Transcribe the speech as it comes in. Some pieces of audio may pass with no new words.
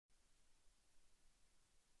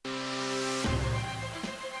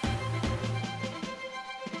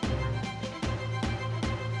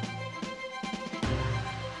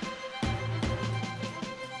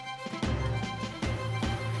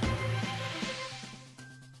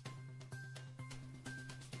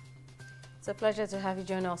It's a pleasure to have you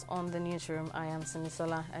join us on the newsroom. I am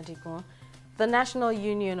Simisola Adigun. The National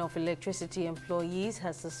Union of Electricity Employees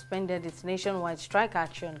has suspended its nationwide strike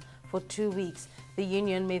action for 2 weeks. The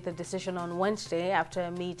union made the decision on Wednesday after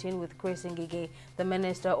a meeting with Chris Ngige, the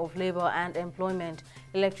Minister of Labour and Employment.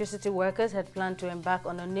 Electricity workers had planned to embark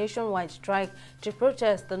on a nationwide strike to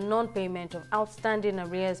protest the non-payment of outstanding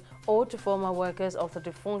arrears owed to former workers of the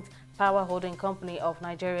defunct Power Holding Company of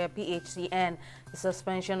Nigeria (PHCN), the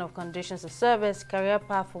suspension of conditions of service, career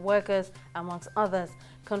path for workers, amongst others.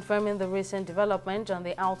 Confirming the recent development and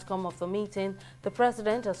the outcome of the meeting, the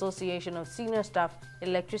President, Association of Senior Staff,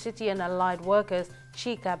 Electricity and Allied Workers,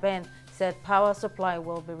 Chika Ben, said power supply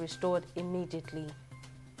will be restored immediately.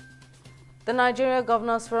 The Nigeria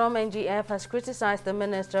Governors Forum (NGF) has criticized the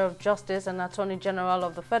Minister of Justice and Attorney General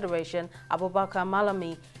of the Federation, Abubakar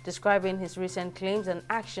Malami, describing his recent claims and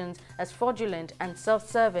actions as fraudulent and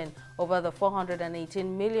self-serving over the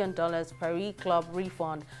 $418 million Paris Club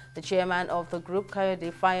refund. The chairman of the group,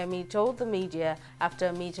 Kayode Fayemi, told the media after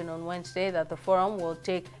a meeting on Wednesday that the forum will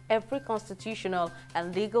take every constitutional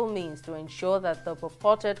and legal means to ensure that the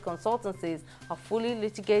purported consultancies are fully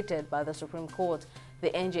litigated by the Supreme Court. The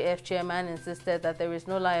NGF chairman insisted that there is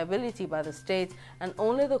no liability by the state and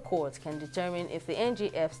only the courts can determine if the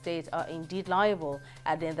NGF states are indeed liable,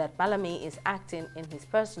 adding that Malami is acting in his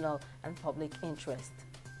personal and public interest.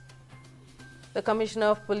 The Commissioner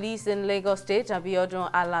of Police in Lagos State, Abiodun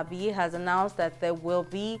Alabi, has announced that there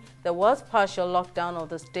was partial lockdown of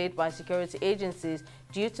the state by security agencies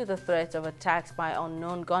due to the threat of attacks by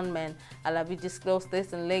unknown gunmen. Alabi disclosed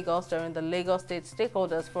this in Lagos during the Lagos State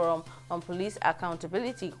Stakeholders Forum on Police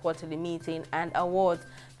Accountability quarterly meeting and awards.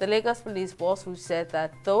 The Lagos Police Boss, who said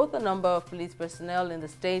that though the number of police personnel in the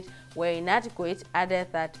state were inadequate, added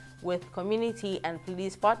that with community and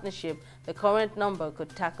police partnership, the current number could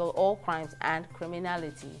tackle all crimes and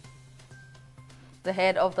criminality. The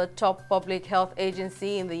head of the top public health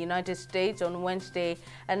agency in the United States on Wednesday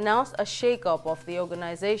announced a shake-up of the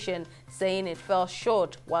organization, saying it fell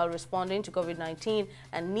short while responding to COVID-19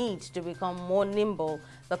 and needs to become more nimble.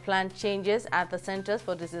 The planned changes at the Centers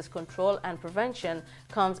for Disease Control and Prevention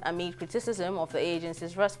comes amid criticism of the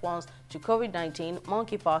agency's response to COVID-19,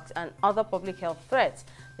 monkeypox, and other public health threats.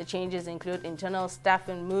 The changes include internal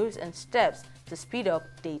staffing moves and steps to speed up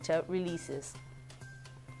data releases.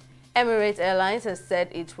 Emirates Airlines has said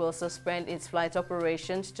it will suspend its flight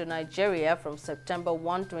operations to Nigeria from September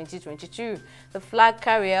 1, 2022. The flag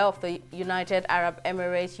carrier of the United Arab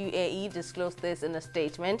Emirates (UAE) disclosed this in a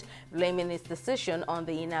statement, blaming its decision on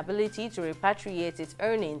the inability to repatriate its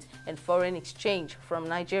earnings in foreign exchange from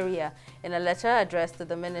Nigeria. In a letter addressed to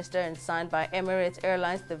the minister and signed by Emirates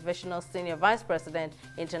Airlines Divisional Senior Vice President,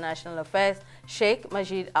 International Affairs, Sheikh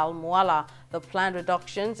Majid Al Mualla, the planned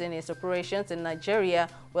reductions in its operations in Nigeria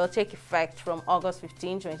will take effect from August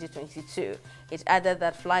 15, 2022. It added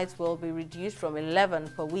that flights will be reduced from 11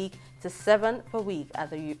 per week to 7 per week at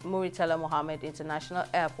the Muritala Mohammed International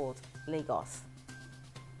Airport, Lagos.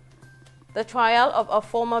 The trial of a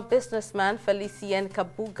former businessman, Felicien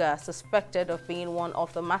Kabuga, suspected of being one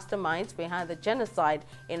of the masterminds behind the genocide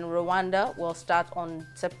in Rwanda, will start on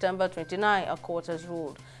September 29, a court has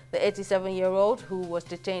ruled. The 87-year-old, who was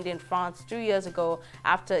detained in France 2 years ago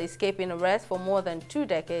after escaping arrest for more than 2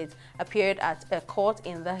 decades, appeared at a court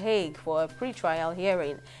in The Hague for a pre-trial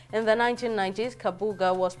hearing. In the 1990s,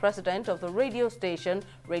 Kabuga was president of the radio station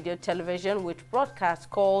Radio Television, which broadcast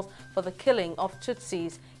calls for the killing of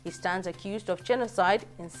Tutsis. He stands accused of genocide,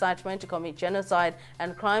 incitement to commit genocide,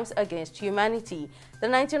 and crimes against humanity. The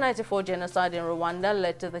 1994 genocide in Rwanda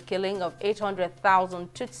led to the killing of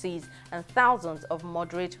 800,000 Tutsis and thousands of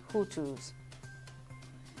moderate Hutus.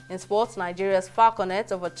 In sports, Nigeria's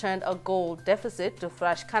Falconets overturned a goal deficit to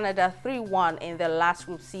thrash Canada 3-1 in their last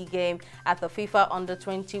Group C game at the FIFA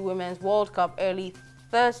Under-20 Women's World Cup early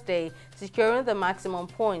Thursday, securing the maximum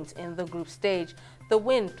points in the group stage. The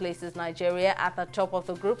win places Nigeria at the top of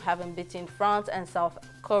the group, having beaten France and South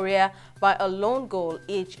Korea by a lone goal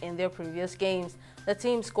each in their previous games. The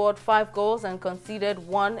team scored 5 goals and conceded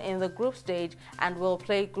 1 in the group stage and will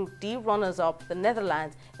play Group D runners-up, the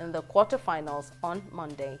Netherlands, in the quarterfinals on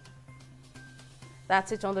Monday.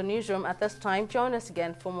 That's it on the newsroom at this time. Join us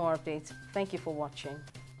again for more updates. Thank you for watching.